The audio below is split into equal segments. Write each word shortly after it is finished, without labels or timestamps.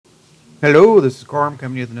Hello, this is Carm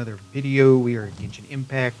coming with another video. We are in Genshin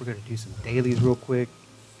Impact. We're going to do some dailies real quick.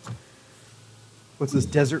 What's this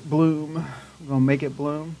desert bloom? We're going to make it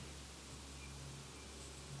bloom.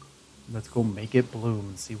 Let's go make it bloom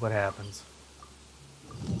and see what happens.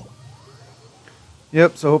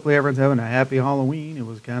 Yep, so hopefully everyone's having a happy Halloween. It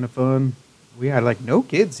was kind of fun. We had like no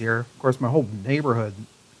kids here. Of course, my whole neighborhood,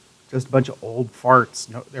 just a bunch of old farts.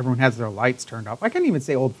 No, everyone has their lights turned off. I can't even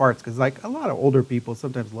say old farts because like a lot of older people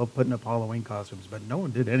sometimes love putting up Halloween costumes, but no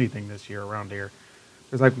one did anything this year around here.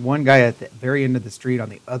 There's like one guy at the very end of the street on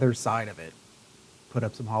the other side of it put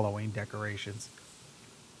up some Halloween decorations.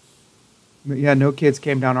 But yeah, no kids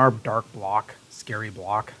came down our dark block, scary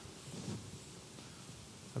block.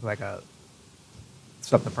 Looked like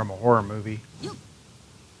something from a horror movie.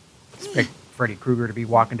 Expect Freddy Krueger to be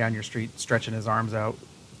walking down your street stretching his arms out.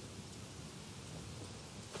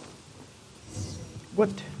 What?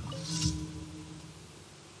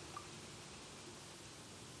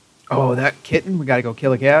 Oh, that kitten? We gotta go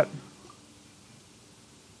kill a cat?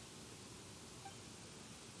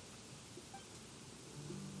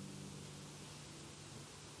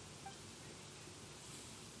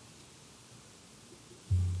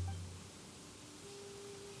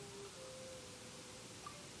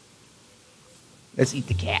 Let's eat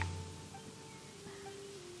the cat.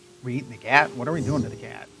 We eating the cat? What are we doing to the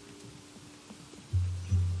cat?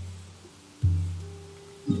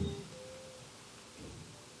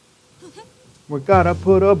 We gotta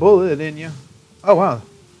put a bullet in you. Oh, wow. What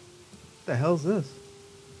the hell's this?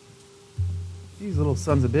 These little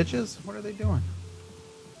sons of bitches. What are they doing?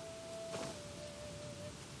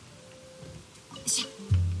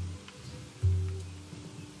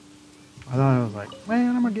 I thought I was like,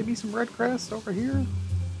 man, I'm gonna give you some red crest over here.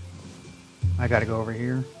 I gotta go over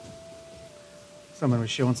here. Someone was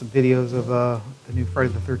showing some videos of the new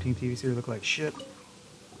Friday the 13th TV series. Look like shit.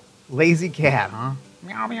 Lazy cat, huh?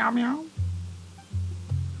 Meow, meow, meow.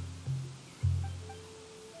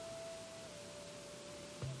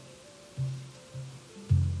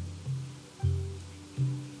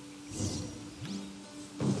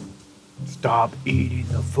 Stop eating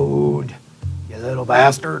the food, you little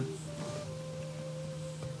bastard.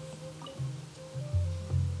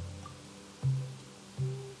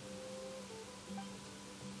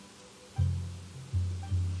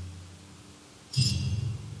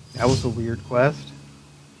 That was a weird quest.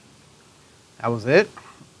 That was it?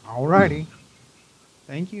 Alrighty.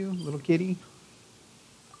 Thank you, little kitty.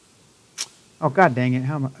 Oh, god dang it.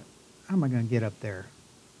 How am I going to get up there?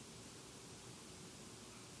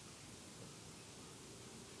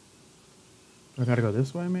 I got to go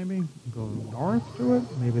this way, maybe? Go north to it?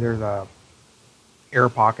 Maybe there's a air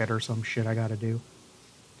pocket or some shit I got to do.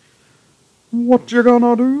 What you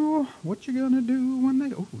gonna do? What you gonna do when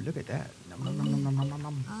they... Oh, look at that. Nom, nom, nom, nom, nom, nom,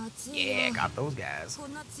 nom. Yeah, got those guys. Oh,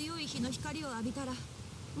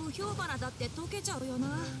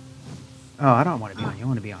 I don't want to be on you. I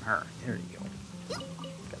want to be on her. There you go.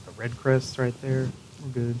 Got the red crests right there. We're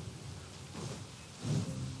good.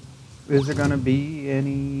 Is there gonna be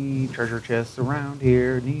any treasure chests around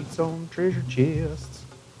here? Need some treasure chests.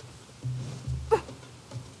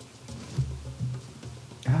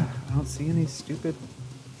 I don't see any stupid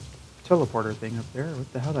teleporter thing up there.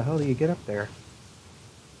 What the hell do you get up there?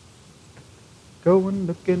 Going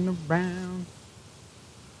looking around.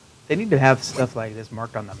 They need to have stuff like this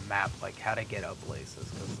marked on the map, like how to get up places,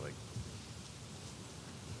 because like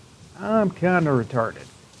I'm kind of retarded.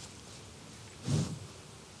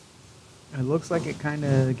 It looks like it kind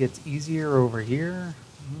of gets easier over here.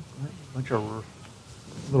 A bunch of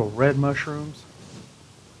little red mushrooms.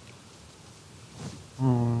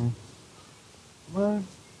 Oh, what?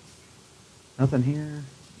 Nothing here.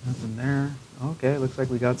 Nothing there. Okay, looks like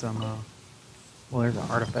we got some. Well, there's an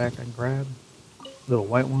artifact I can grab. Little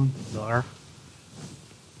white one. There.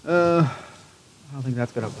 I don't think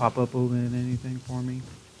that's gonna pop up open anything for me.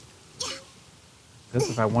 Guess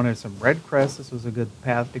if I wanted some red crest, this was a good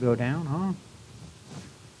path to go down, huh?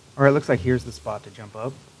 Alright, looks like here's the spot to jump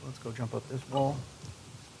up. Let's go jump up this wall.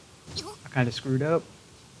 I kind of screwed up.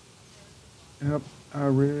 Yep, I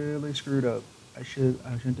really screwed up. I shouldn't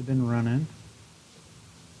have been running.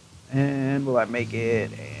 And will I make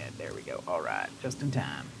it? And there we go. Alright, just in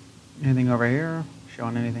time. Anything over here?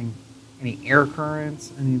 Showing anything? Any air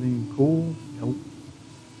currents? Anything cool? Nope.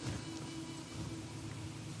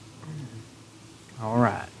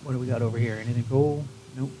 Alright, what do we got over here? Anything cool?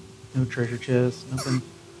 Nope. No treasure chest. Nothing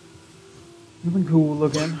cool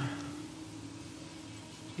looking.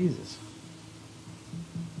 Jesus.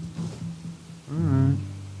 Alright.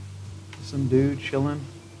 Some dude chilling.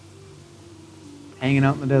 Hanging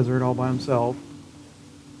out in the desert all by himself.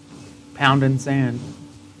 pounding sand.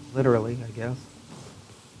 Literally, I guess.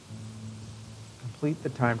 Complete the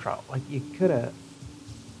time trial. Like, you could have...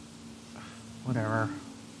 Whatever.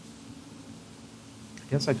 I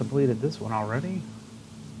guess I completed this one already.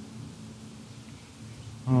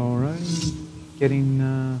 Alright. Getting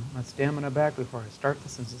my stamina back before I start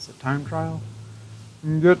this since it's a time trial.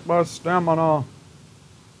 Get my stamina.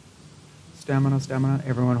 Stamina.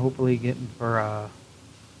 Everyone hopefully getting for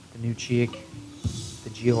the new cheek. The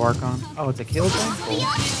Geo Archon. Oh, it's a kill thing? Cool.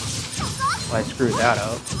 Well, I screwed that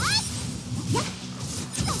up.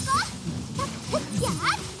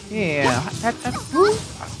 Yeah.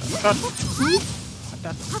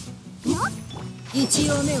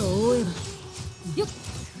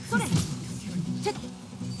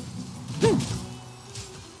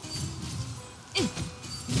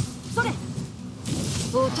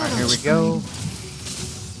 Alright, here we go.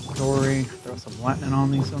 Story. Throw some lightning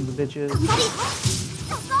on these sons of bitches.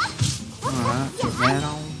 Alright, get that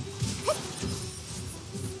on.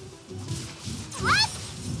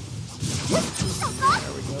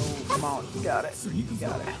 There we go. Come on, you got it. You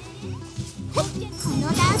got it.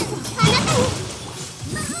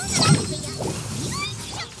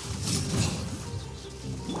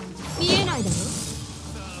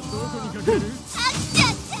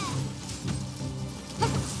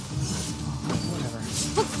 Whatever.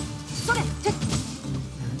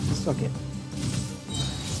 Suck it.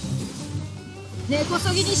 Yeah,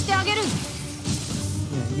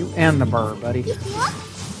 you and the bird, buddy.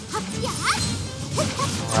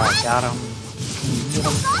 Alright, got him.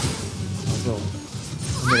 Let's go.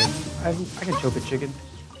 I can choke a chicken.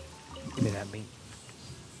 Give me that meat.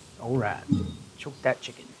 Alright. Choke that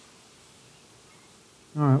chicken.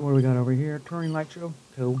 Alright, what do we got over here? Touring light show.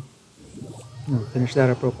 Cool. I'm gonna finish that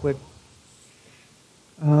up real quick.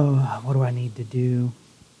 Oh, what do I need to do?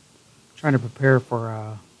 I'm trying to prepare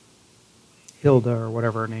for Hilda or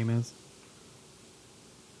whatever her name is.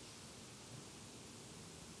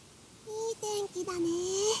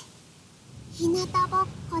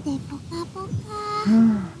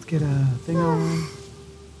 Let's get a thing on.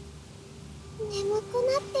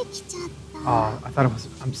 Oh, I thought it was.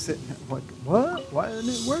 I'm sitting. What? Why isn't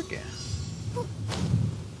it working?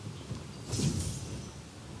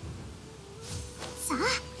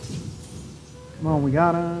 Come on, we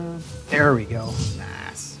got him. There we go.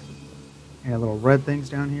 Nice. Yeah, little red things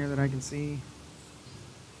down here that I can see.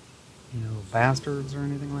 You know, bastards or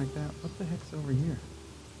anything like that. What the heck's over here?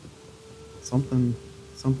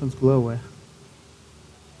 Something's glowing.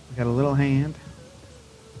 We got a little hand.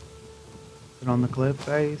 Is it on the cliff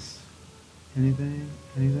face? Anything?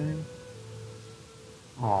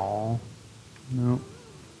 Aw. No.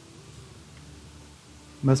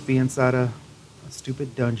 Must be inside a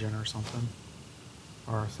stupid dungeon or something.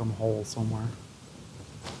 Or some hole somewhere.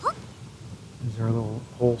 Is there a little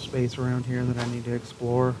hole space around here that I need to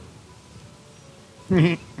explore?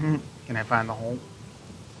 Can I find the hole?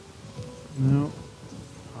 No.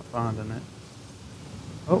 Not finding it.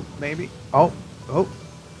 Oh, maybe. Oh.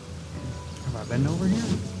 Have I been over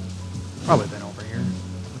here? Probably been over here.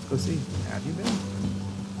 Let's go see. Have you been?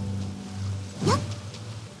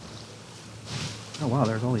 Oh wow,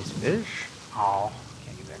 there's all these fish. Oh,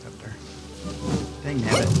 can't get back up there. Dang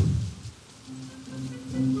nabbit.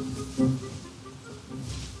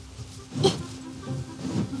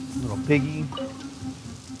 Little piggy.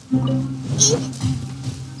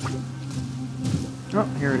 Oh,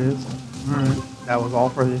 here it is. Alright. That was all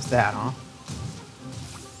for that, huh?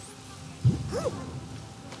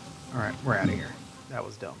 Alright, we're out of here. That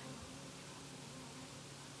was dumb.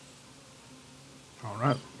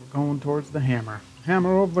 Alright, we're going towards the hammer.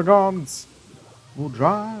 Hammer of the gods. We'll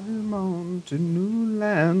drive him on to new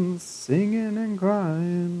lands, singing and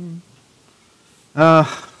crying.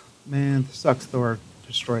 Man, sucks Thor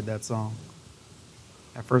destroyed that song.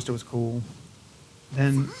 At first it was cool.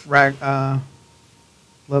 Then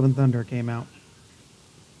Love and Thunder came out.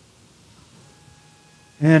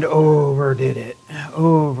 And overdid it.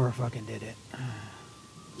 Over fucking did it.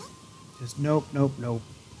 Just nope.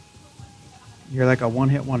 You're like a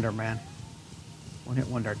one-hit wonder, man. One-hit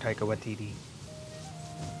wonder, Taika Waititi.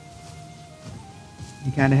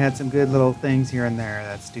 You kind of had some good little things here and there.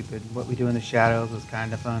 That stupid What We Do in the Shadows was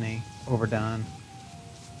kind of funny. Overdone.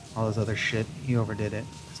 All this other shit, he overdid it.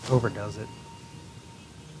 Just overdoes it.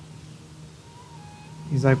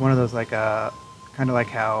 He's like one of those, like, kind of like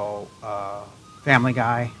how Family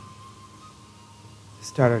Guy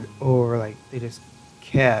started over, like, they just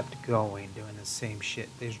kept going, doing the same shit.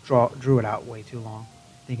 They just drew it out way too long,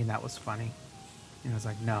 thinking that was funny. And I was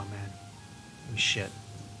like, no, man. It was shit.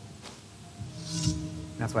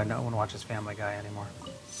 That's why I don't want to watch this Family Guy anymore.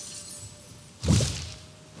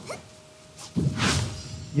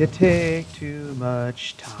 You take too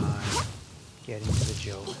much time getting to the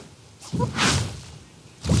joke.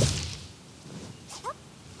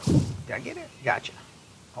 Did I get it? Gotcha.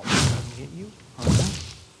 Oh, I get you. Alright.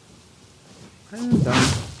 And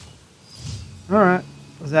done. Alright.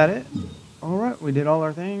 Was that it? Alright, we did all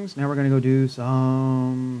our things. Now we're going to go do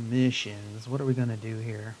some missions. What are we going to do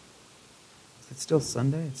here? Is it still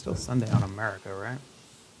Sunday? It's still Sunday on America, right?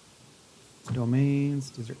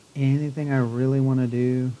 Domains. Is there anything I really want to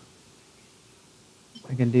do?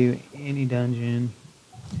 I can do any dungeon.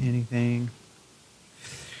 Anything.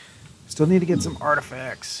 Still need to get some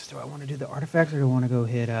artifacts. Do I want to do the artifacts or do I want to go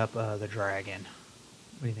hit up the dragon?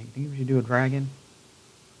 What do you think? Think we should do a dragon?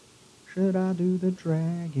 Should I do the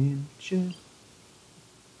dragon? Should.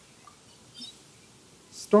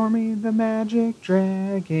 Stormy the magic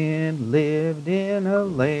dragon lived in a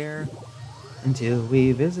lair until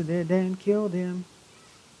we visited and killed him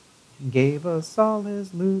and gave us all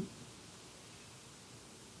his loot.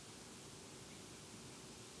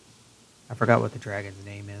 I forgot what the dragon's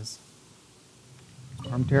name is.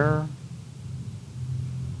 Storm Terror?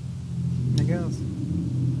 I guess.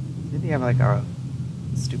 Did he have like a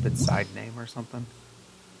stupid side name or something?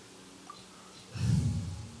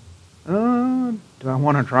 Do I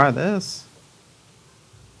want to try this?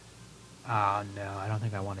 No, I don't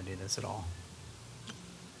think I want to do this at all.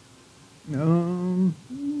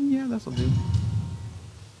 Yeah, this'll do.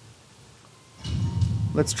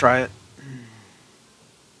 Let's try it.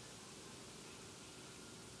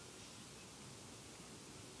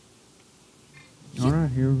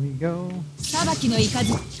 Alright, here we go.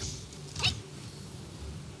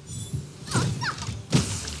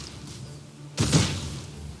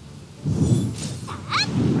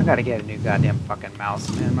 I gotta get a new goddamn fucking mouse,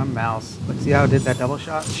 man. My mouse. Like, see how I did that double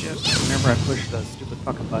shot and shit? Whenever I push the stupid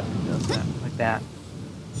fucking button, it does that. Like that.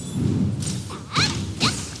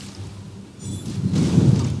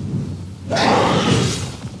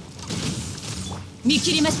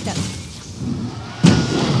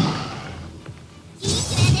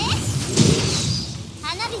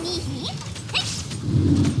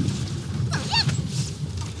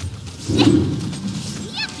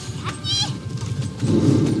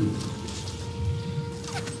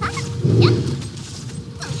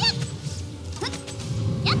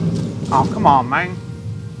 Oh, come on, man.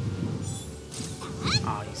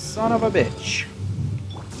 Oh, you son of a bitch.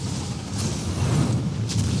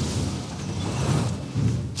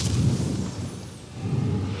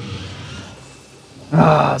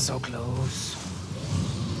 Ah, so close.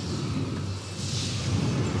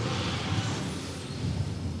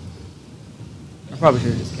 I probably should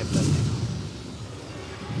have just kept that thing.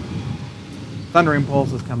 Thundering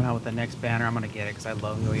Pulse is coming out with the next banner. I'm going to get it because I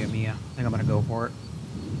love Yoyamiya. I think I'm going to go for it.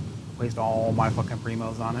 Waste all my fucking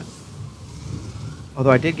primos on it. Although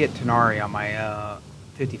I did get Tenari on my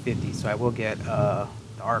 50-50, so I will get the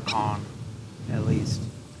Archon at least,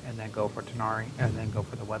 and then go for Tenari, and then go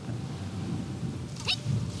for the weapon.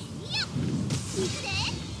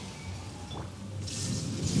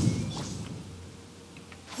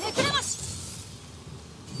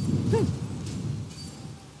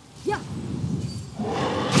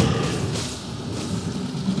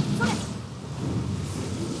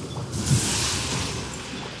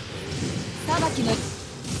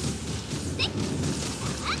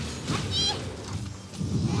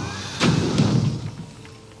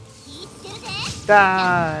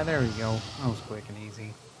 Die! There we go. That was quick and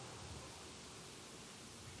easy.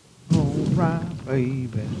 Alright,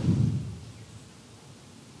 baby.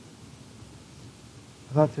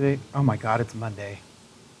 I thought today... Oh my god, it's Monday.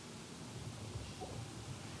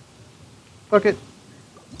 Fuck it.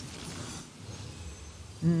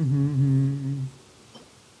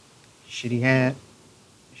 Shitty hat.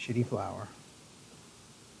 Shitty flower.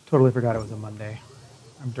 Totally forgot it was a Monday.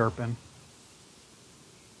 I'm derping.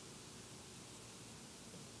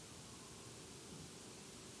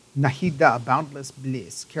 Nahida, Boundless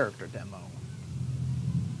Bliss character demo.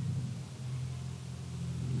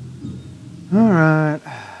 Alright,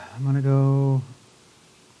 I'm gonna go.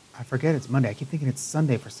 I forget it's Monday. I keep thinking it's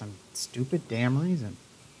Sunday for some stupid damn reason.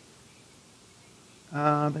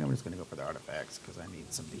 I think I'm just gonna go for the artifacts because I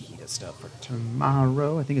need some Nahida stuff for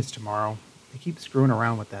tomorrow. I think it's tomorrow. They keep screwing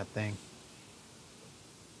around with that thing.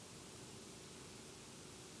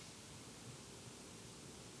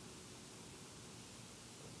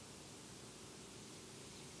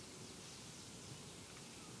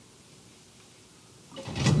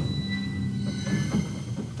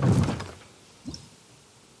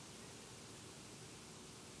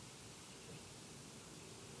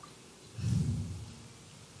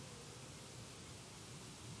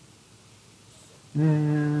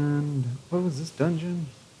 And what was this dungeon?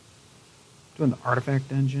 Doing the artifact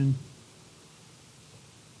dungeon.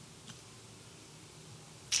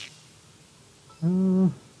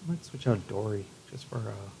 Let's switch out Dory just for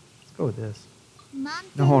let's go with this. No.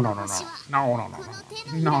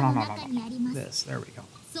 This, there we go.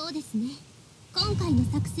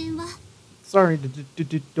 Sorry,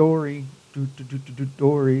 Dory.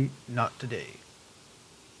 Dory, not today.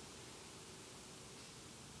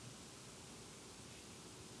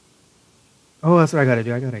 Oh, that's what I gotta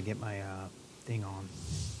do. I gotta get my thing on.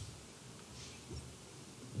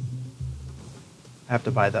 I have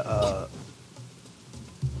to buy the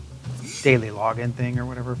daily login thing or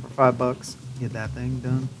whatever for $5. Get that thing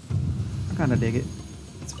done. I kind of dig it.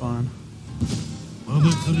 It's fun.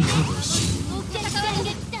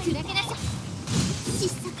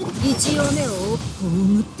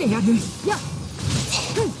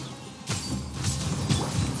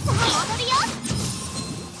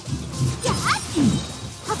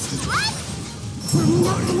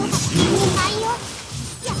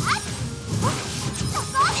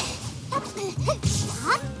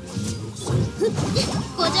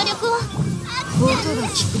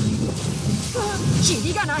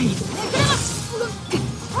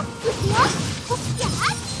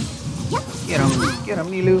 Get him,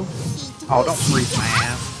 Nilu. Oh, don't freeze my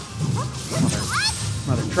ass.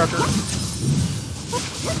 Mother trucker.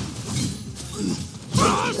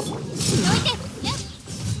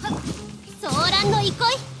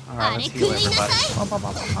 Alright, let's heal everybody.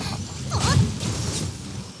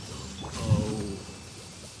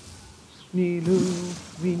 Nilu,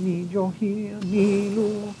 we need your heal.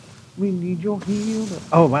 Nilu, we need your heal.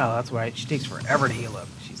 Oh, wow, that's right. She takes forever to heal up.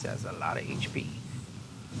 She says a lot of HP.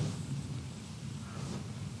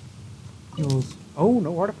 Heals. Oh,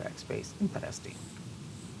 no artifact space. Interesting.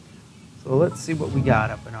 So let's see what we got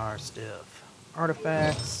up in our stuff.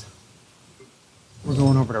 Artifacts. We're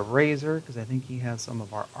going over to Razor because I think he has some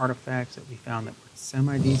of our artifacts that we found that were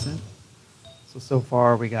semi-decent. So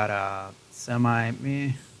far we got a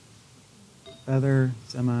semi-meh. Feather,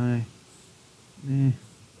 semi-meh.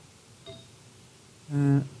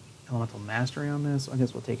 Elemental Mastery on this. I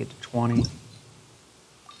guess we'll take it to 20.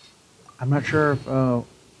 I'm not sure if...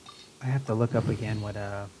 I have to look up again what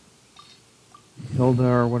Hilda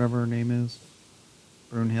or whatever her name is.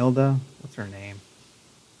 Brunhilde? What's her name?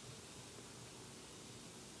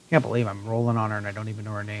 Can't believe I'm rolling on her and I don't even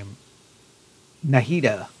know her name.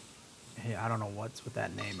 Nahida. Hey, I don't know what's with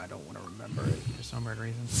that name. I don't want to remember it for some weird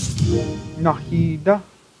reason. Nahida.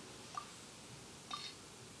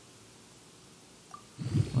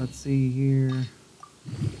 Let's see here.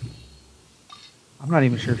 I'm not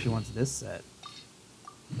even sure if she wants this set.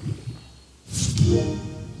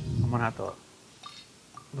 I'm gonna have to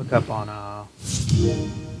look up on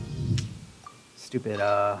stupid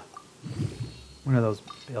one of those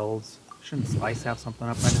builds. Shouldn't Slice have something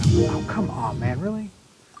up by now? Oh, come on, man, really?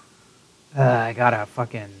 I got a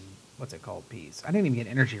fucking, what's it called, piece. I didn't even get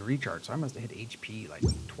energy recharge, so I must have hit HP like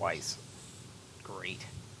twice. Great.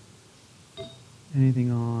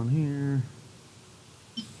 Anything on here?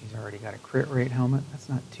 He's already got a crit rate helmet. That's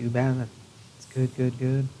not too bad. That's good.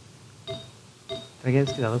 Did I get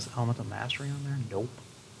this elemental mastery on there? Nope.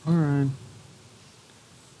 Alright.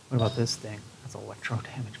 What about this thing? That's electro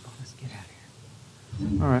damage bonus. Get out of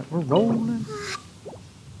here. Alright, we're rolling.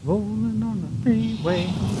 Rolling on the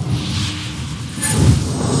freeway.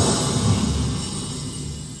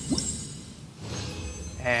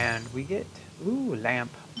 And we get, ooh,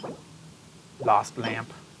 lamp. Lost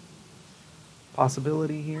lamp.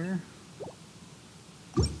 Possibility here.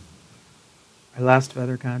 Our last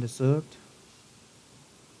feather kind of sucked.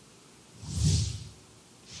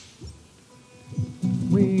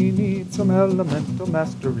 We need some elemental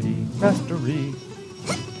mastery.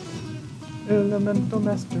 Elemental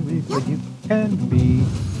mastery, for you can be.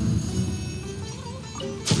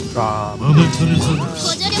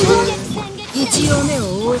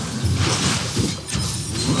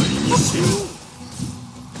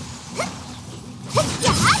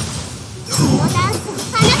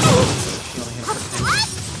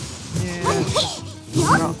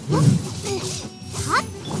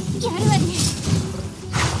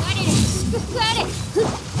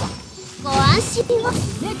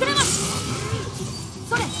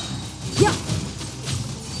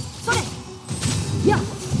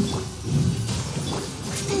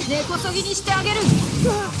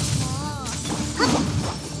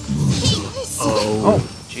 Oh,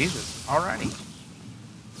 Jesus. Alrighty.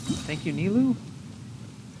 Thank you, Nilu.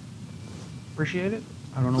 Appreciate it.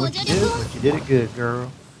 I don't know what you did, but you did it good,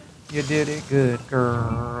 girl. You did it good,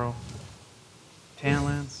 girl.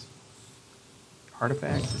 Talents.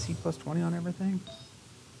 artifacts. Is he plus 20 on everything?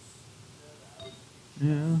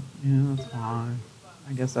 Yeah, that's fine.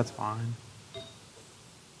 I guess that's fine.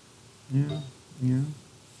 Yeah.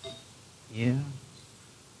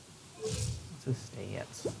 What's his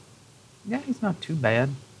stats? Yeah, he's not too bad.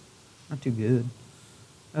 Not too good.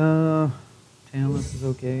 Talents is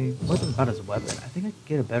okay. What about his weapon? I think I could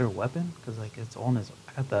get a better weapon because like it's on his.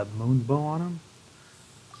 I got the moon's bow on him.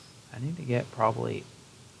 I need to get probably.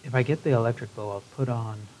 If I get the electric bow, I'll put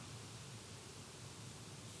on.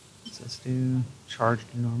 What's this do? Charge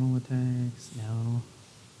to normal attacks? No.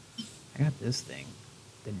 I got this thing,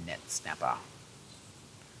 the net snapper.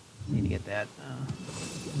 Need to get that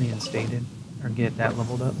reinstated or get that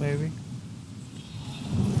leveled up, maybe.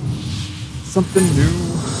 Something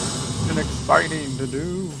new and exciting to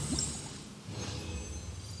do.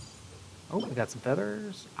 Oh, we got some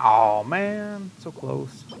feathers. Oh man, so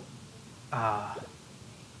close.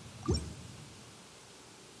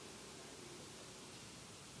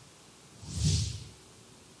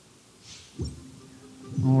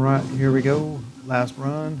 All right, here we go. Last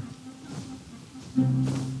run.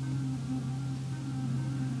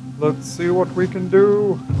 Let's see what we can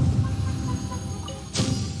do.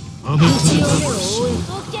 Come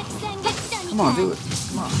on, do it.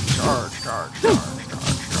 Come on. Charge.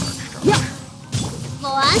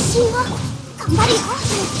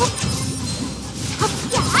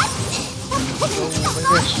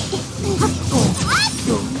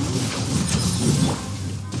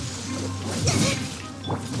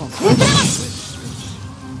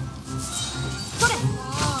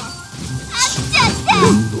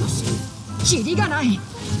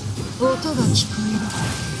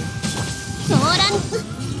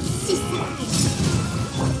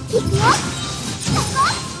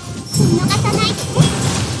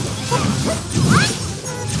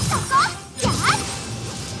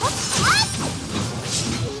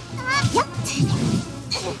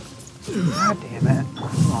 God damn it.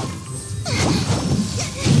 Come on.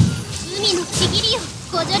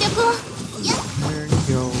 There you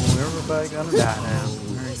go. Everybody gonna die now.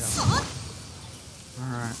 There you go.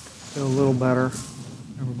 Alright. Feel a little better.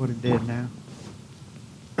 Everybody dead now.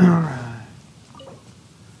 Alright.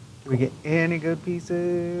 Do we get any good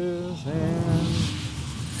pieces? And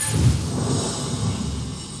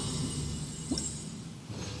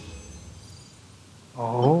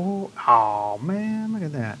oh man, look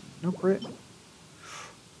at that. No crit.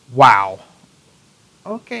 Wow.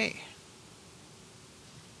 Okay.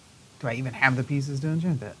 Do I even have the pieces to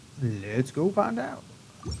enchant that? Let's go find out.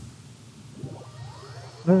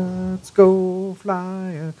 Let's go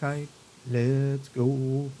fly a kite. Let's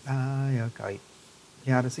go fly a kite.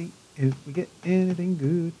 Gotta see if we get anything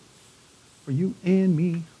good for you and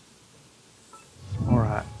me.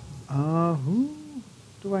 Alright. Who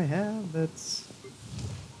do I have that's...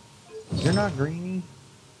 You're not greeny.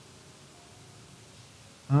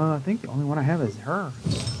 I think the only one I have is her.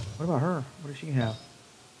 What about her? What does she have?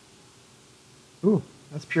 Ooh,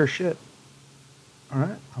 that's pure shit.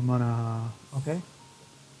 Alright, I'm gonna... Okay.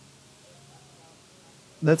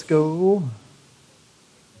 Let's go.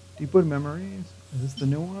 Deepwood Memories. Is this the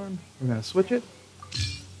new one? We're gonna switch it.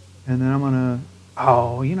 And then I'm gonna...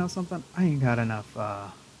 Oh, you know something? I ain't got enough...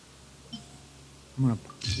 I'm gonna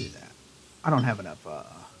do that. I don't have enough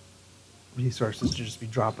resources to just be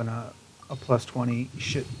dropping a plus 20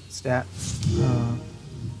 shit stat.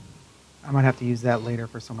 I might have to use that later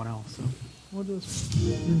for someone else. So we'll just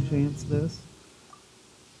enhance this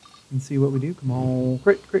and see what we do. Come on,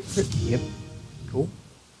 crit. Yep, cool.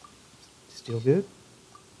 Still good.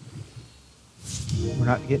 We're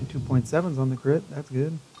not getting 2.7s on the crit. That's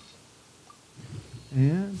good.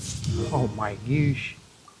 And oh my gosh.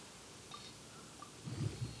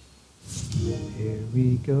 Here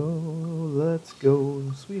we go. Let's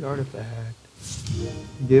go. Sweet artifact.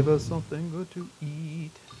 Give us something good to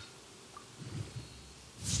eat.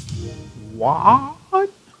 What?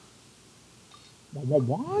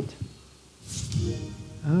 What?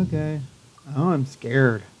 Okay. Oh, I'm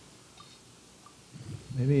scared.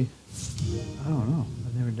 Maybe. I don't know.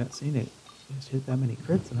 I've never seen it. Just hit that many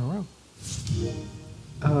crits in a row.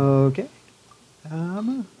 Okay.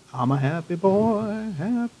 I'm a happy boy.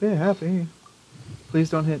 Happy. Please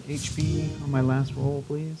don't hit HP on my last roll,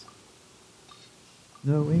 please.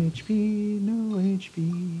 No HP, no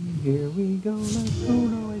HP. Here we go. Let's go.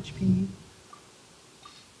 No HP.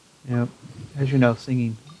 Yep. As you know,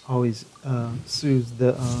 singing always soothes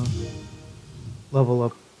the level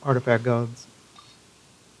up artifact gods.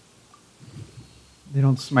 They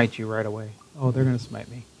don't smite you right away. Oh, they're going to smite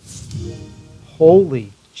me.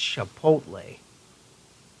 Holy chipotle.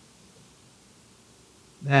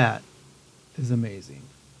 That is amazing.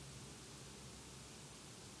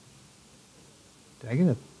 Did I get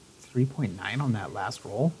a 3.9 on that last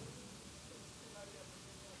roll?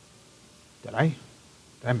 Did I?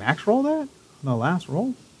 Did I max roll that on the last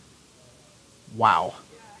roll? Wow.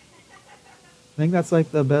 I think that's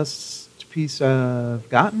like the best piece I've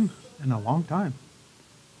gotten in a long time.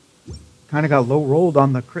 Kind of got low rolled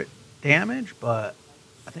on the crit damage, but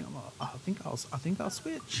I think I'll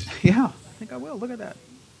switch. Yeah, I think I will. Look at that.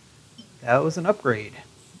 That was an upgrade.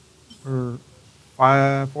 We're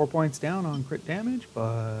 4 points down on crit damage,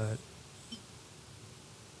 but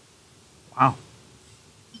wow.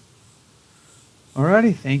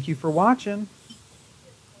 Alrighty, thank you for watching.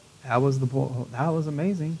 That was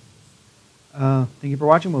amazing. Thank you for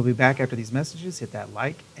watching. We'll be back after these messages. Hit that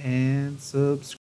like and subscribe.